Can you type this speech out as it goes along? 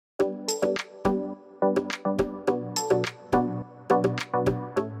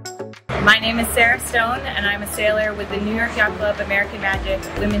My name is Sarah Stone, and I'm a sailor with the New York Yacht Club American Magic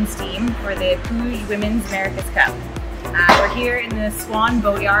women's team for the Puig Women's America's Cup. We're here in the Swan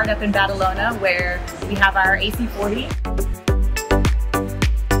Boat Yard up in Badalona, where we have our AC-40.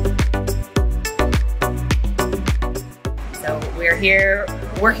 So we're here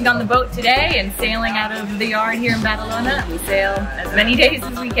working on the boat today and sailing out of the yard here in Badalona. We sail as many days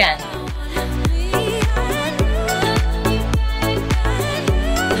as we can.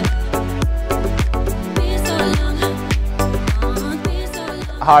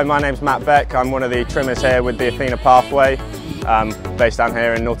 Hi, my name's Matt Beck. I'm one of the trimmers here with the Athena Pathway, based down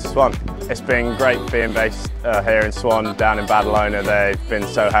here in Nautor Swan. It's been great being based here in Swan, down in Badalona. They've been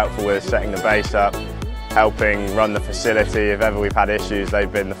so helpful with setting the base up, helping run the facility. If ever we've had issues,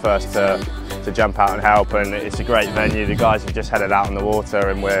 they've been the first to jump out and help, and it's a great venue. The guys have just headed out on the water,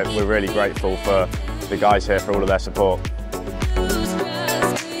 and we're really grateful for the guys here for all of their support.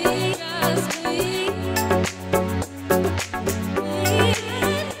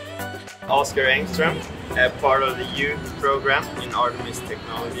 Oscar Engström, part of the youth program in Artemis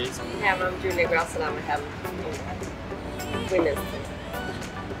Technologies. I'm Julia Grass and I'm a head in women's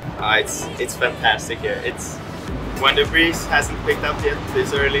team. It's fantastic here. When the breeze hasn't picked up yet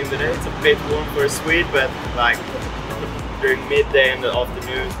this early in the day, it's a bit warm for a Swede, but like during midday and the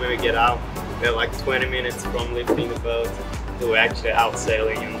afternoons when we get out, we have like 20 minutes from lifting the boat to we're actually out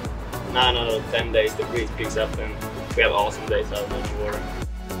sailing, and 9 out of 10 days the breeze picks up and we have awesome days out on the water.